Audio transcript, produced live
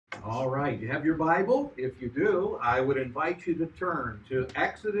All right, you have your Bible? If you do, I would invite you to turn to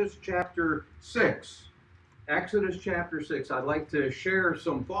Exodus chapter 6. Exodus chapter 6. I'd like to share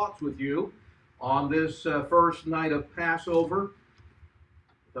some thoughts with you on this first night of Passover.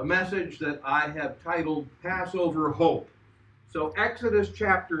 The message that I have titled Passover Hope. So Exodus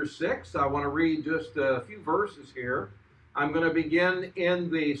chapter 6, I want to read just a few verses here. I'm going to begin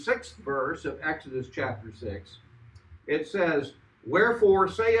in the 6th verse of Exodus chapter 6. It says, "Wherefore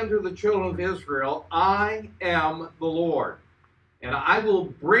say unto the children of Israel, I am the Lord, and I will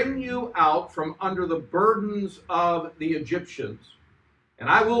bring you out from under the burdens of the Egyptians, and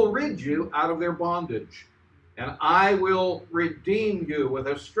I will rid you out of their bondage, and I will redeem you with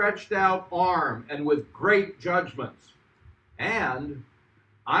a stretched out arm and with great judgments, and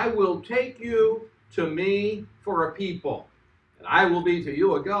I will take you to me for a people, and I will be to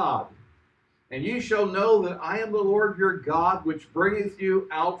you a God. And ye shall know that I am the Lord your God, which bringeth you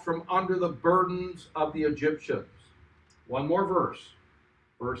out from under the burdens of the Egyptians." One more verse,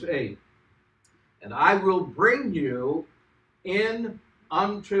 verse 8. "And I will bring you in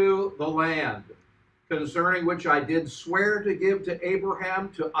unto the land, concerning which I did swear to give to Abraham,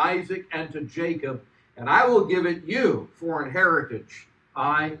 to Isaac, and to Jacob, and I will give it you for an heritage.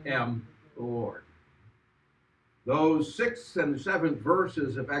 I am the Lord." Those 6th and 7th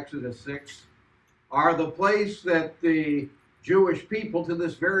verses of Exodus 6 are the place that the Jewish people to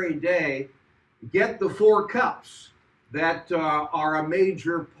this very day get the 4 cups that are a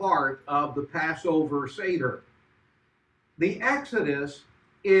major part of the Passover Seder. The Exodus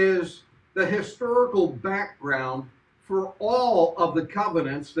is the historical background for all of the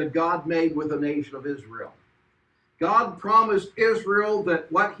covenants that God made with the nation of Israel. God promised Israel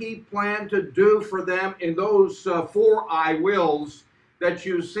that what he planned to do for them in those 4 I wills that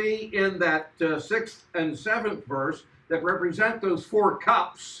you see in that 6th and 7th verse that represent those 4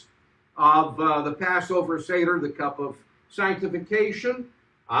 cups of the Passover Seder, the cup of sanctification.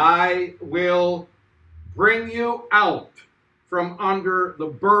 I will bring you out from under the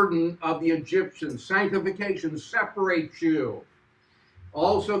burden of the Egyptians. Sanctification separates you.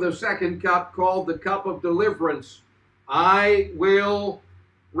 Also the 2nd cup, called the cup of deliverance. I will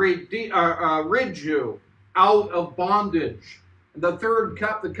rid you out of bondage. And the 3rd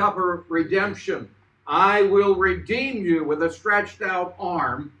cup, the cup of redemption. I will redeem you with a stretched out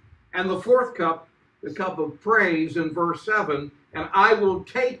arm. And the 4th cup, the cup of praise in verse 7. And I will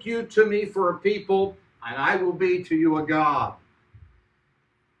take you to me for a people, and I will be to you a God.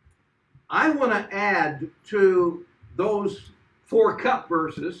 I want to add to those 4 cup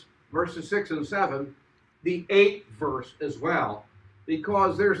verses, verses 6 and 7, the 8th verse as well,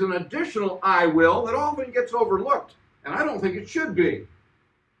 because there's an additional I will that often gets overlooked. And I don't think it should be.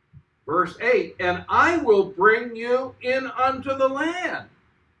 Verse 8, "And I will bring you in unto the land."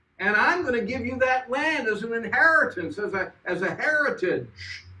 And I'm going to give you that land as an inheritance, as a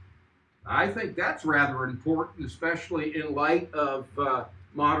heritage. I think that's rather important, especially in light of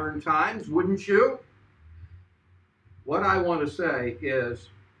modern times, wouldn't you? What I want to say is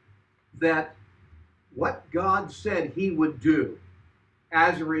that what God said he would do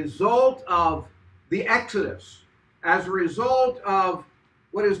as a result of the Exodus, as a result of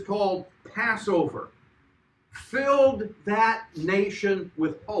what is called Passover, filled that nation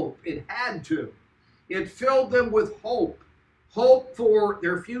with hope. It had to. It filled them with hope, hope for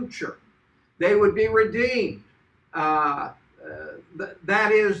their future. They would be redeemed. That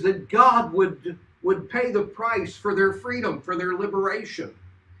is, that God would pay the price for their freedom, for their liberation.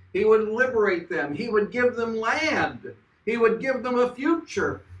 He would liberate them. He would give them land. He would give them a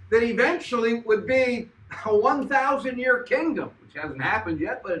future that eventually would be a 1,000-year kingdom, which hasn't happened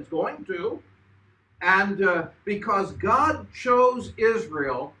yet, but it's going to. And because God chose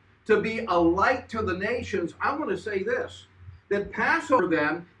Israel to be a light to the nations, I want to say this, that Passover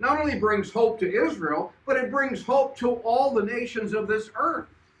then not only brings hope to Israel, but it brings hope to all the nations of this earth.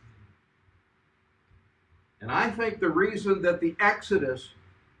 And I think the reason that the Exodus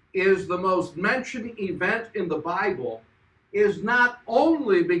is the most mentioned event in the Bible is not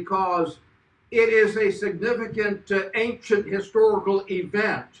only because it is a significant ancient historical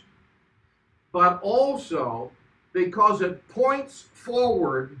event, but also because it points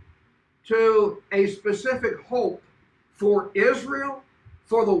forward to a specific hope for Israel,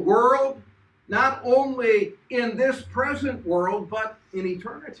 for the world, not only in this present world, but in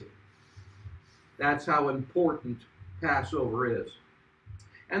eternity. That's how important Passover is.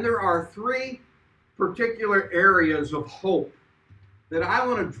 And there are 3 particular areas of hope that I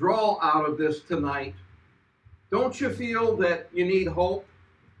want to draw out of this tonight. Don't you feel that you need hope?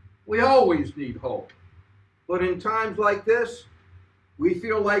 We always need hope. But in times like this, We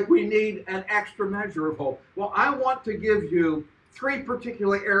feel like we need an extra measure of hope. Well, I want to give you three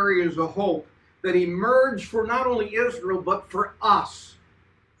particular areas of hope that emerge for not only Israel, but for us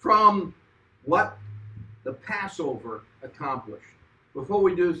from what the Passover accomplished. Before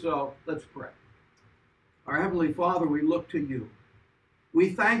we do so, let's pray. Our Heavenly Father, we look to you. We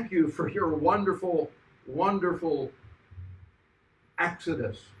thank you for your wonderful, wonderful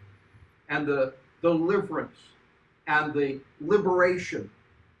exodus and the deliverance and the liberation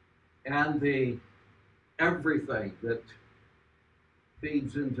and the everything that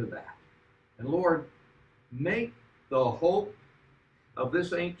feeds into that. And Lord, make the hope of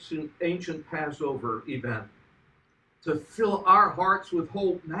this ancient Passover event to fill our hearts with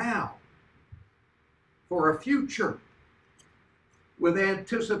hope now for a future with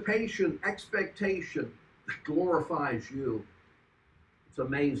anticipation, expectation that glorifies you. It's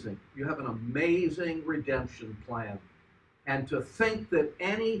amazing. You have an amazing redemption plan. And to think that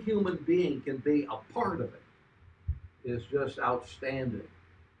any human being can be a part of it is just outstanding.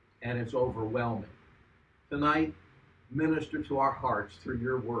 And it's overwhelming. Tonight, minister to our hearts through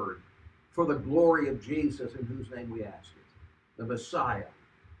your word for the glory of Jesus, in whose name we ask it, the Messiah.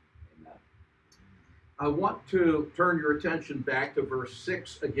 Amen. I want to turn your attention back to verse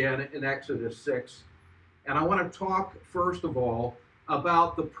 6 again in Exodus 6. And I want to talk, first of all,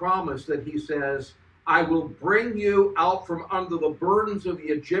 about the promise that he says, I will bring you out from under the burdens of the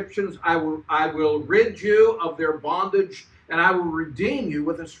Egyptians. I will rid you of their bondage, and I will redeem you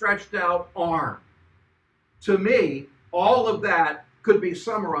with a stretched out arm. To me, all of that could be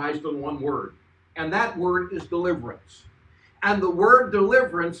summarized in one word, and that word is deliverance. And the word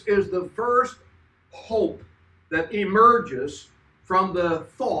deliverance is the first hope that emerges from the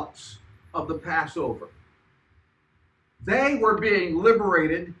thoughts of the Passover. They were being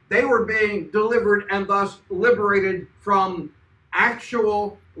liberated, they were being delivered, and thus liberated from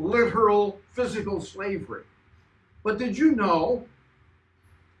actual, literal, physical slavery. But did you know,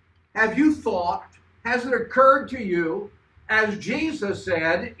 have you thought, has it occurred to you, as Jesus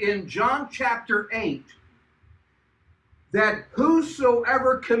said in John chapter 8, that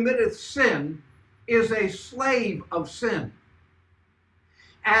whosoever committeth sin is a slave of sin?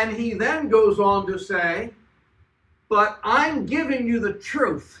 And he then goes on to say, but I'm giving you the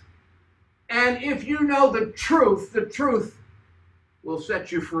truth. And if you know the truth will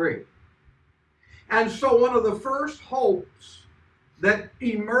set you free. And so one of the first hopes that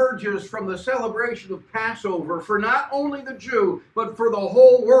emerges from the celebration of Passover for not only the Jew, but for the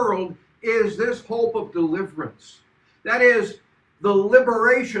whole world, is this hope of deliverance. That is, the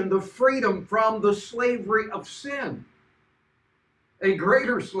liberation, the freedom from the slavery of sin. A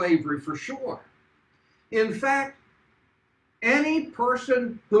greater slavery for sure. In fact, any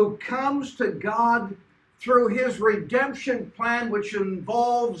person who comes to God through his redemption plan, which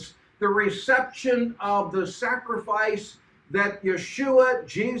involves the reception of the sacrifice that Yeshua,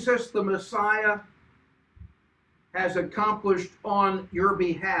 Jesus the Messiah, has accomplished on your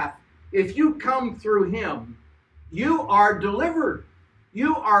behalf, if you come through him, you are delivered.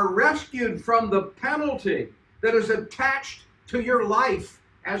 You are rescued from the penalty that is attached to your life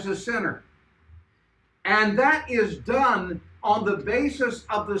as a sinner. And that is done on the basis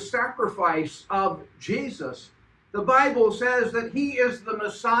of the sacrifice of Jesus. The Bible says that he is the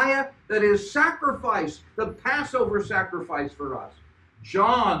Messiah that is sacrificed, the Passover sacrifice for us.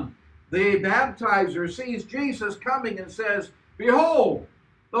 John, the baptizer, sees Jesus coming and says, behold,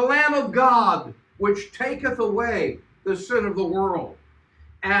 the Lamb of God, which taketh away the sin of the world.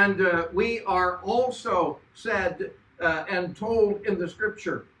 And we are also said and told in the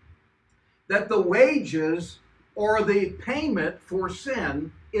scripture that the wages or the payment for sin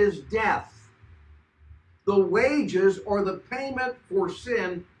is death. The wages or the payment for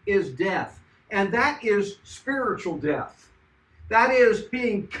sin is death. And that is spiritual death. That is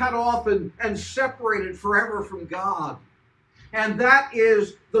being cut off and separated forever from God. And that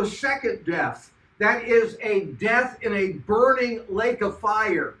is the second death. That is a death in a burning lake of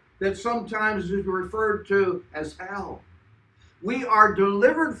fire that sometimes is referred to as hell. We are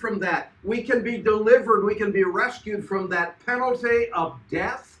delivered from that. We can be delivered. We can be rescued from that penalty of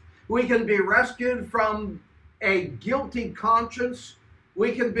death. We can be rescued from a guilty conscience.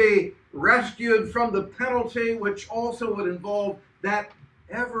 We can be rescued from the penalty, which also would involve that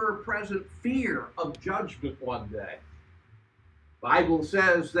ever-present fear of judgment one day. The Bible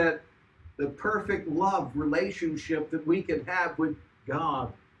says that the perfect love relationship that we can have with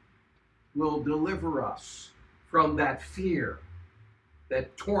God will deliver us from that fear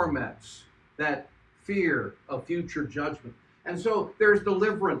that torments, that fear of future judgment. And so there's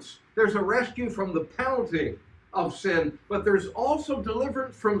deliverance. There's a rescue from the penalty of sin, but there's also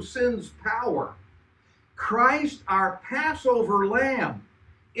deliverance from sin's power. Christ, our Passover lamb,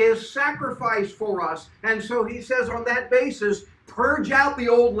 is sacrificed for us. And so he says on that basis, purge out the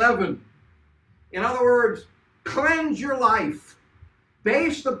old leaven. In other words, cleanse your life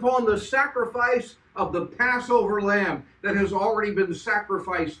based upon the sacrifice of the Passover lamb that has already been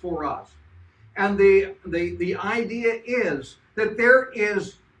sacrificed for us. And the idea is that there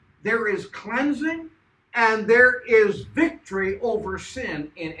is cleansing and there is victory over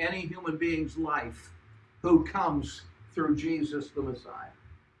sin in any human being's life who comes through Jesus the Messiah.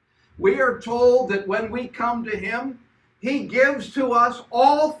 We are told that when we come to him, he gives to us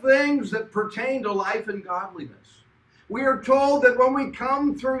all things that pertain to life and godliness. We are told that when we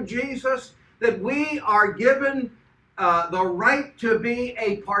come through Jesus, that we are given the right to be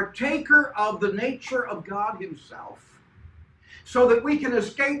a partaker of the nature of God himself, so that we can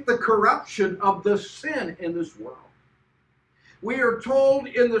escape the corruption of the sin in this world. We are told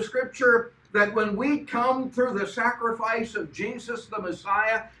in the scripture that when we come through the sacrifice of Jesus the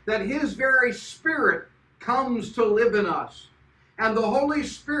Messiah, that his very Spirit comes to live in us. And the Holy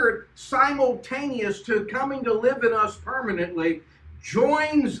Spirit, simultaneous to coming to live in us permanently,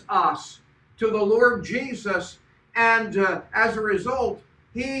 joins us to the Lord Jesus. And as a result,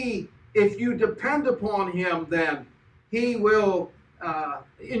 if you depend upon him, then he will,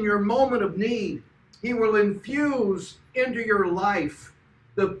 in your moment of need, he will infuse into your life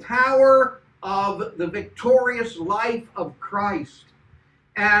the power of the victorious life of Christ.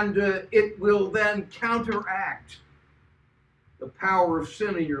 And it will then counteract the power of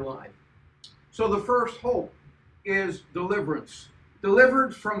sin in your life. So the first hope is deliverance.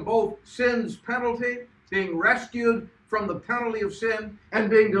 Deliverance from both sin's penalty, being rescued from the penalty of sin, and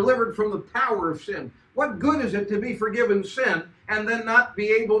being delivered from the power of sin. What good is it to be forgiven sin and then not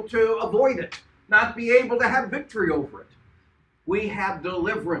be able to avoid it, not be able to have victory over it? We have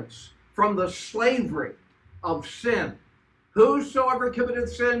deliverance from the slavery of sin. Whosoever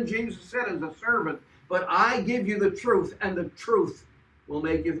committeth sin, Jesus said, is a servant. But I give you the truth, and the truth will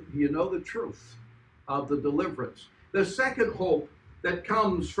make you know the truth of the deliverance. The second hope that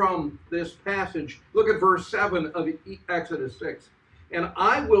comes from this passage, look at verse 7 of Exodus 6. And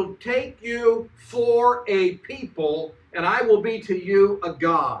I will take you for a people, and I will be to you a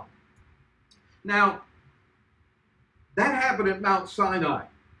God. Now, that happened at Mount Sinai.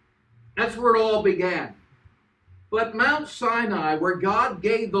 That's where it all began. But Mount Sinai, where God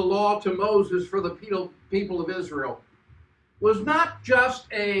gave the law to Moses for the people of Israel, was not just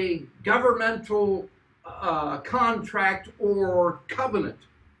a governmental contract or covenant.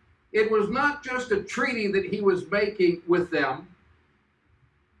 It was not just a treaty that he was making with them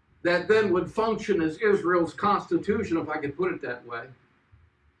that then would function as Israel's constitution, if I could put it that way.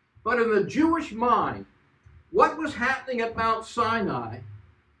 But in the Jewish mind, what was happening at Mount Sinai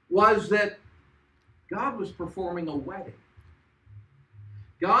was that God was performing a wedding.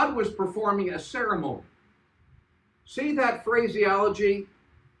 God was performing a ceremony. See that phraseology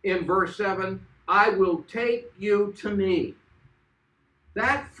in verse 7? I will take you to me.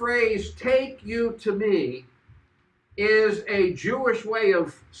 That phrase, take you to me, is a Jewish way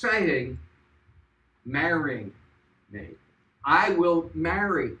of saying, marrying me. I will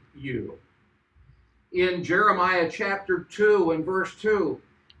marry you. In Jeremiah chapter 2 and verse 2,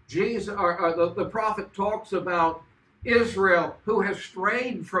 the prophet talks about Israel who has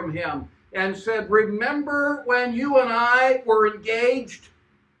strayed from him and said, remember when you and I were engaged?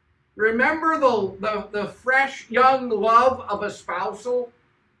 Remember the fresh young love of a spousal?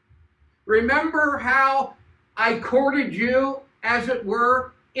 Remember how I courted you, as it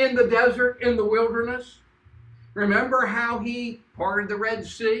were, in the desert, in the wilderness? Remember how he parted the Red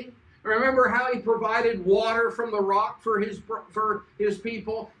Sea? Remember how he provided water from the rock for his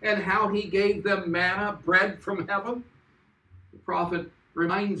people, and how he gave them manna, bread from heaven? The prophet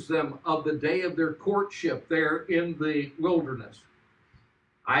reminds them of the day of their courtship there in the wilderness.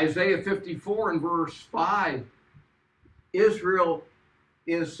 Isaiah 54 and verse 5, Israel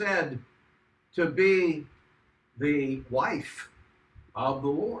is said to be the wife of the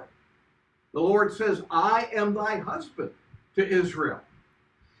Lord. The Lord says, I am thy husband to Israel.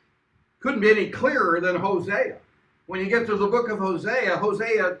 Couldn't be any clearer than Hosea. When you get to the book of Hosea,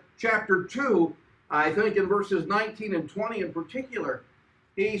 Hosea chapter 2, I think in verses 19 and 20 in particular,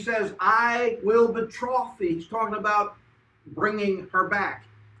 he says, I will betroth thee. He's talking about bringing her back,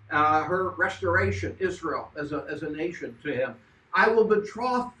 her restoration, Israel as a nation to him. I will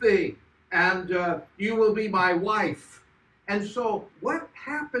betroth thee, and you will be my wife. And so what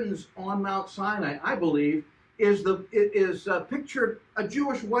happens on Mount Sinai, I believe, is pictured a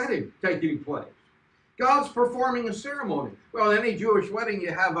Jewish wedding taking place. God's performing a ceremony. Well, in any Jewish wedding,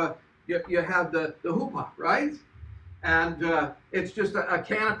 you have the huppah, right? And it's just a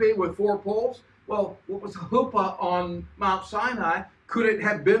canopy with 4 poles. Well, what was the huppah on Mount Sinai? Could it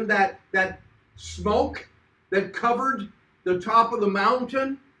have been that smoke that covered the top of the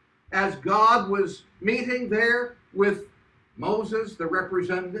mountain as God was meeting there with Moses, the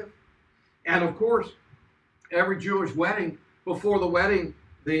representative? And of course, every Jewish wedding, before the wedding,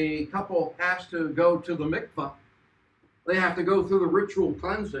 the couple has to go to the mikvah. They have to go through the ritual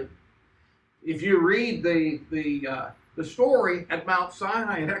cleansing. If you read the story at Mount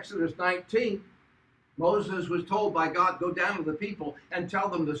Sinai in Exodus 19, Moses was told by God, go down to the people and tell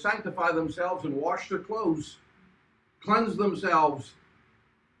them to sanctify themselves and wash their clothes, cleanse themselves,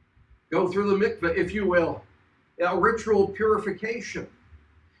 go through the mikveh, if you will, a ritual purification.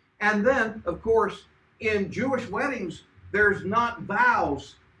 And then, of course, in Jewish weddings, there's not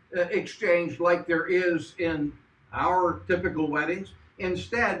vows exchanged like there is in our typical weddings.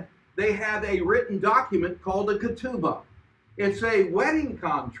 Instead, they have a written document called a ketubah. It's a wedding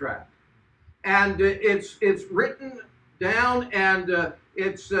contract. And it's written down, and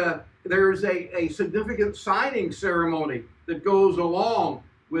there's a significant signing ceremony that goes along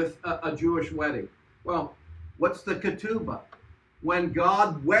with a Jewish wedding. Well, what's the ketubah? When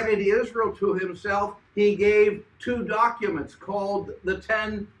God wedded Israel to himself, he gave 2 documents called the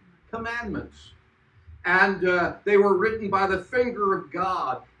 10 Commandments. And they were written by the finger of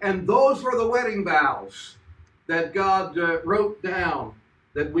God. And those were the wedding vows that God wrote down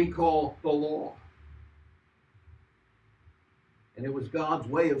that we call the law. And it was God's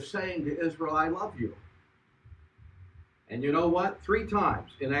way of saying to Israel, I love you. And you know what? 3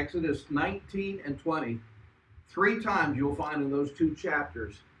 times in Exodus 19 and 20, 3 times you'll find in those 2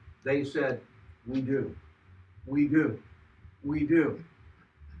 chapters, they said, we do, we do, we do.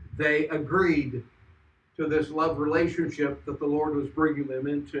 They agreed to this love relationship that the Lord was bringing them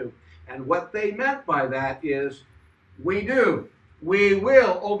into. And what they meant by that is, we do, we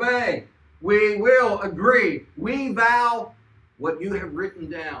will obey, we will agree, we vow what you have written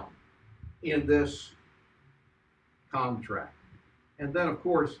down in this contract. And then, of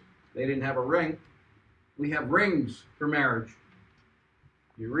course, they didn't have a ring. We have rings for marriage.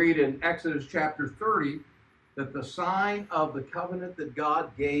 You read in Exodus chapter 30 that the sign of the covenant that God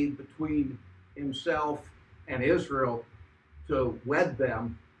gave between himself and Israel to wed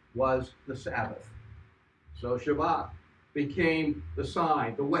them was the Sabbath. So Shabbat became the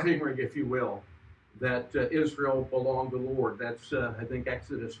sign, the wedding ring, if you will, that Israel belonged to the Lord. That's, I think,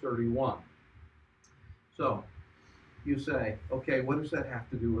 Exodus 31. So you say, okay, what does that have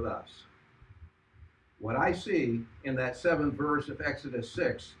to do with us? What I see in that 7th verse of Exodus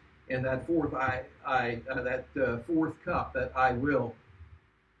 6, in that fourth cup, that I will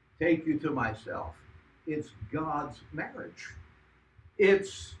take you to myself, it's God's marriage.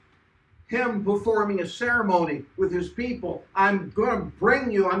 It's him performing a ceremony with his people. I'm going to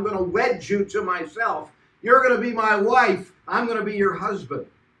bring you, I'm going to wed you to myself. You're going to be my wife. I'm going to be your husband.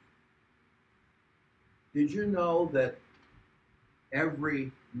 Did you know that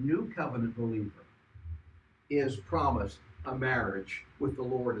every new covenant believer is promised a marriage with the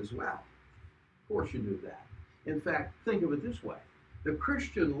Lord as well? Of course you knew that. In fact, think of it this way. The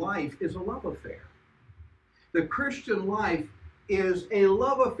Christian life is a love affair. The Christian life is a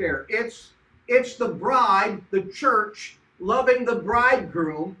love affair. It's the bride, the church, loving the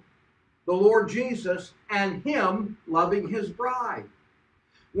bridegroom, the Lord Jesus, and him loving his bride.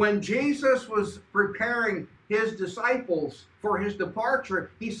 When Jesus was preparing his disciples for his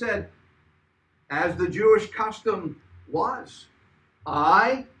departure, he said, as the Jewish custom was,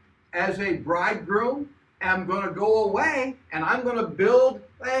 I, as a bridegroom, am going to go away and I'm going to build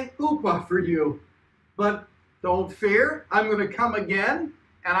a chuppah for you. But don't fear, I'm going to come again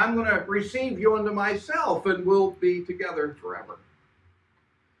and I'm going to receive you unto myself and we'll be together forever.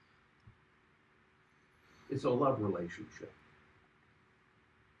 It's a love relationship.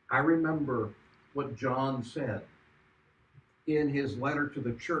 I remember what John said in his letter to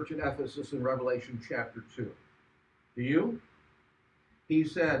the church at Ephesus in Revelation chapter 2. Do you? He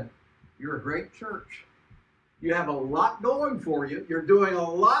said, you're a great church. You have a lot going for you. You're doing a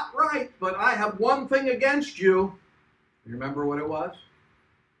lot right, but I have one thing against you. You remember what it was?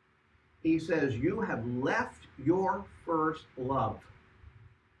 He says, you have left your first love.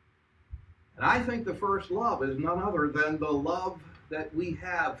 And I think the first love is none other than the love that we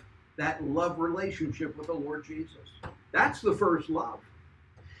have, that love relationship with the Lord Jesus. That's the first love.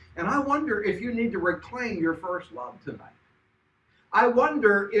 And I wonder if you need to reclaim your first love tonight. I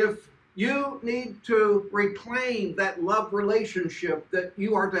wonder if You need to reclaim that love relationship that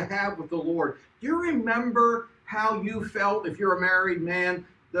you are to have with the Lord. Do you remember how you felt, if you're a married man,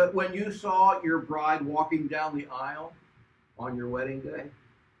 that when you saw your bride walking down the aisle on your wedding day?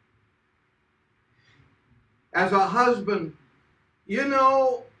 As a husband, you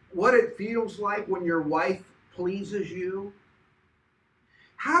know what it feels like when your wife pleases you?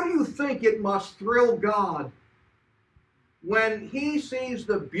 How do you think it must thrill God when he sees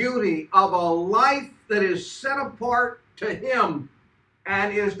the beauty of a life that is set apart to him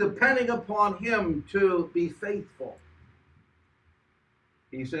and is depending upon him to be faithful?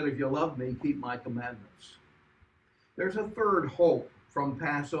 He said, if you love me, keep my commandments. There's a third hope from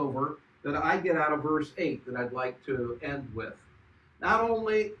Passover that I get out of verse 8 that I'd like to end with. Not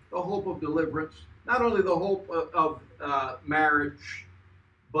only the hope of deliverance, not only the hope of marriage,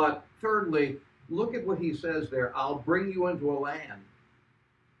 but thirdly, look at what he says there. I'll bring you into a land,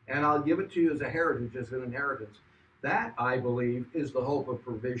 and I'll give it to you as a heritage, as an inheritance. That, I believe, is the hope of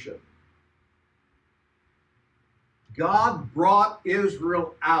provision. God brought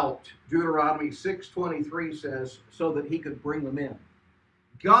Israel out, Deuteronomy 6:23 says, so that he could bring them in.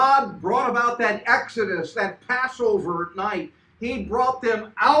 God brought about that Exodus, that Passover night. He brought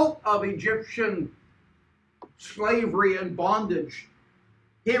them out of Egyptian slavery and bondage.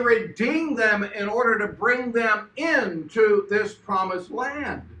 He redeemed them in order to bring them into this promised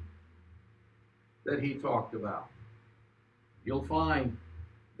land that he talked about. You'll find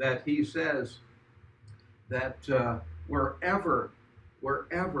that he says that wherever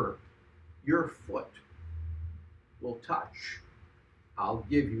your foot will touch, I'll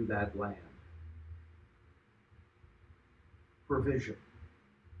give you that land. Provision.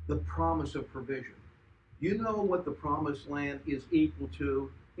 The promise of provision. You know what the promised land is equal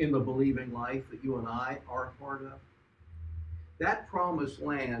to in the believing life that you and I are a part of? That promised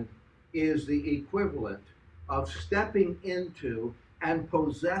land is the equivalent of stepping into and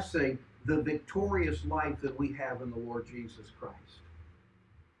possessing the victorious life that we have in the Lord Jesus Christ.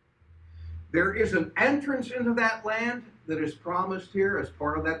 There is an entrance into that land that is promised here as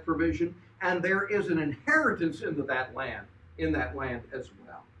part of that provision, and there is an inheritance into that land, as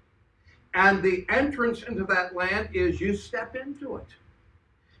well. And the entrance into that land is you step into it.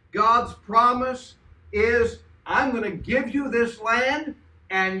 God's promise is, I'm going to give you this land,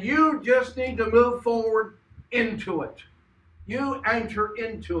 and you just need to move forward into it. You enter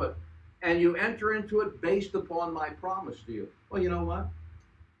into it, and you enter into it based upon my promise to you. Well, you know what?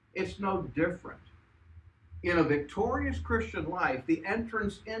 It's no different. In a victorious Christian life, the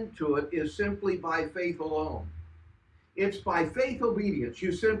entrance into it is simply by faith alone. It's by faith obedience.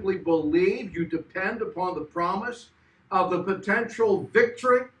 You simply believe, you depend upon the promise of the potential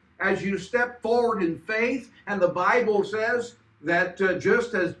victory as you step forward in faith. And the Bible says that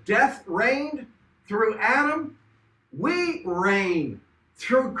just as death reigned through Adam, we reign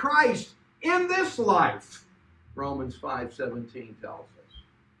through Christ in this life. Romans 5:17 tells us.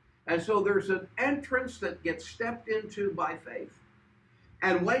 And so there's an entrance that gets stepped into by faith.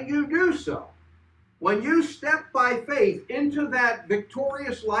 And when you do so, when you step by faith into that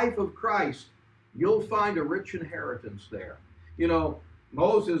victorious life of Christ, you'll find a rich inheritance there. You know,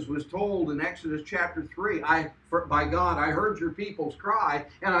 Moses was told in Exodus chapter 3, by God, I heard your people's cry,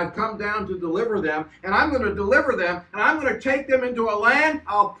 and I've come down to deliver them, and I'm going to deliver them, and I'm going to take them into a land,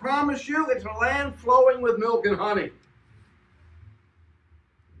 I'll promise you, it's a land flowing with milk and honey.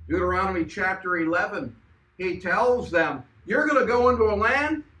 Deuteronomy chapter 11, he tells them, you're going to go into a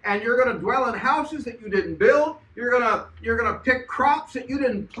land, and you're going to dwell in houses that you didn't build. You're going to pick crops that you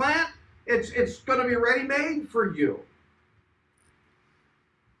didn't plant. It's going to be ready-made for you.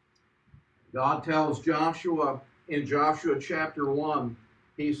 God tells Joshua in Joshua chapter 1,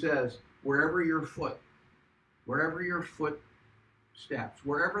 he says, wherever your foot steps,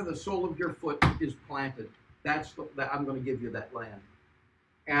 wherever the sole of your foot is planted, I'm going to give you that land.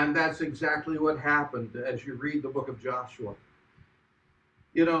 And that's exactly what happened as you read the book of Joshua.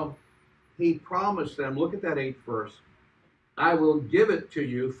 You know, he promised them, look at that 8th verse, I will give it to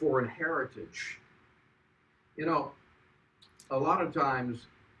you for an heritage. You know, a lot of times,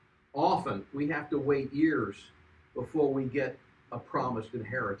 often, we have to wait years before we get a promised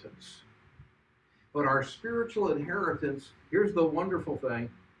inheritance. But our spiritual inheritance, here's the wonderful thing,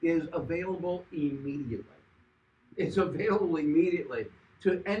 is available immediately. It's available immediately.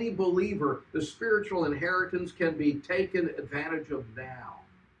 To any believer, the spiritual inheritance can be taken advantage of now.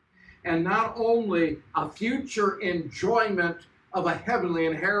 And not only a future enjoyment of a heavenly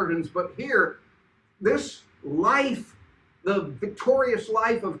inheritance, but here, this life, the victorious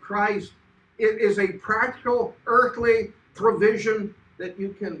life of Christ, it is a practical earthly provision that you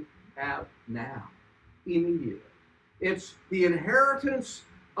can have now, immediately. It's the inheritance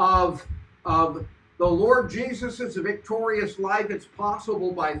of the Lord Jesus' victorious life. It's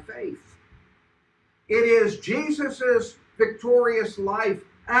possible by faith. It is Jesus' victorious life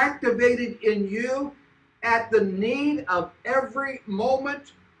activated in you at the need of every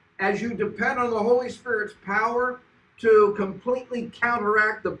moment as you depend on the Holy Spirit's power to completely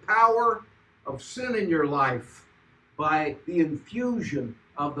counteract the power of sin in your life by the infusion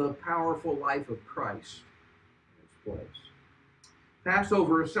of the powerful life of Christ in its place.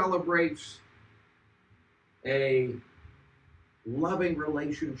 Passover celebrates a loving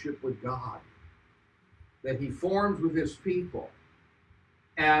relationship with God that he forms with his people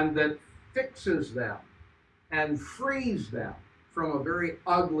and that fixes them and frees them from a very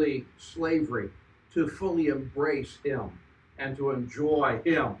ugly slavery to fully embrace him and to enjoy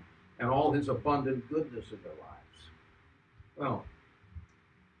him and all his abundant goodness in their lives. Well,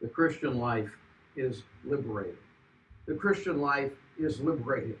 the Christian life is liberating. The Christian life is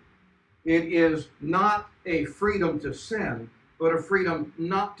liberating. It is not a freedom to sin, but a freedom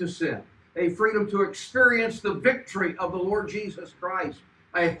not to sin. A freedom to experience the victory of the Lord Jesus Christ.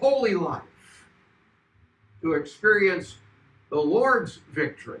 A holy life. To experience the Lord's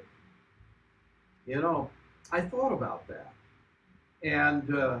victory. You know, I thought about that.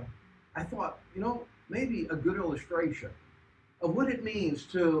 And I thought, you know, maybe a good illustration of what it means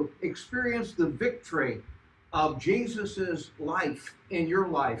to experience the victory of Jesus' life in your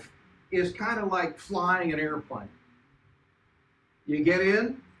life is kind of like flying an airplane. You get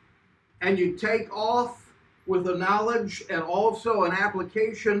in and you take off with the knowledge and also an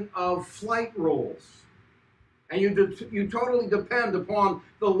application of flight rules. And you totally depend upon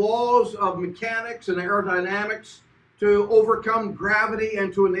the laws of mechanics and aerodynamics to overcome gravity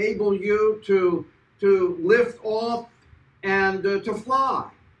and to enable you to lift off and to fly.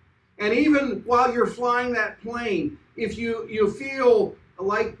 And even while you're flying that plane, if you feel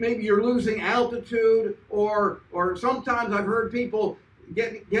like maybe you're losing altitude, or sometimes I've heard people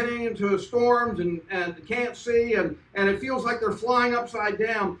getting into storms and can't see, and it feels like they're flying upside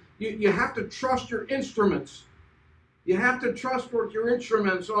down, you have to trust your instruments. You have to trust what your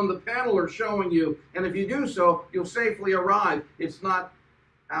instruments on the panel are showing you, and if you do so, you'll safely arrive. It's not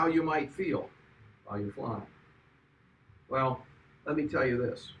how you might feel while you're flying. Well, let me tell you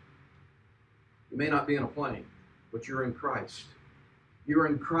this. You may not be in a plane, but you're in Christ. You're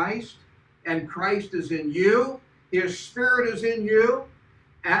in Christ, and Christ is in you. His Spirit is in you,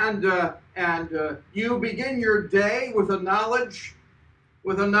 and you begin your day with a knowledge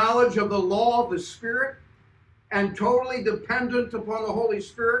of the law of the Spirit, and totally dependent upon the Holy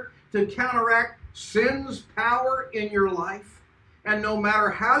Spirit to counteract sin's power in your life. And no matter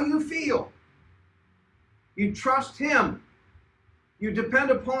how you feel, you trust him. You depend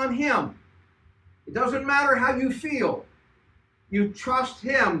upon him. It doesn't matter how you feel. You trust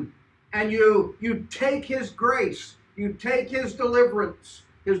him, and you take his grace. You take his deliverance,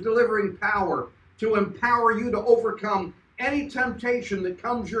 his delivering power to empower you to overcome any temptation that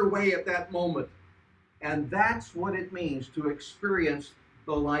comes your way at that moment. And that's what it means to experience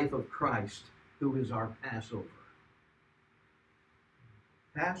the life of Christ, who is our Passover.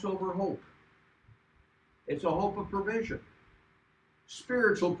 Passover hope. It's a hope of provision,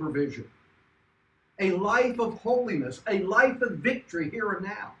 spiritual provision, a life of holiness, a life of victory here and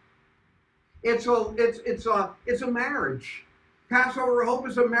now. It's a marriage. Passover hope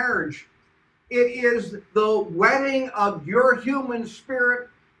is a marriage. It is the wedding of your human spirit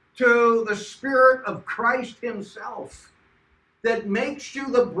to the Spirit of Christ himself that makes you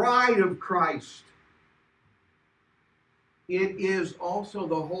the bride of Christ. It is also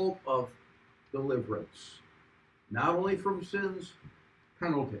the hope of deliverance, not only from sin's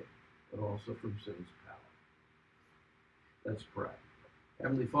penalty, but also from sin's power. Let's pray.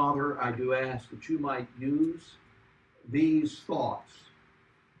 Heavenly Father, I do ask that you might use these thoughts,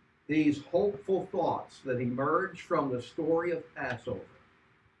 these hopeful thoughts that emerge from the story of Passover,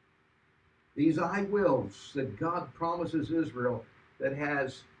 these I wills that God promises Israel that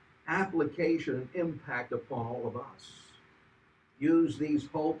has application and impact upon all of us. Use these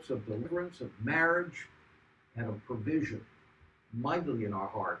hopes of deliverance, of marriage, and of provision mightily in our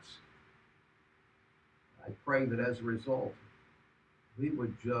hearts. I pray that as a result, we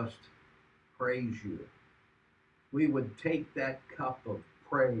would just praise you. We would take that cup of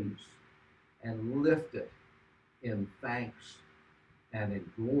praise and lift it in thanks and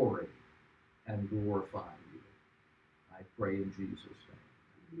in glory and glorify you. I pray in Jesus'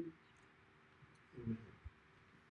 name. Amen.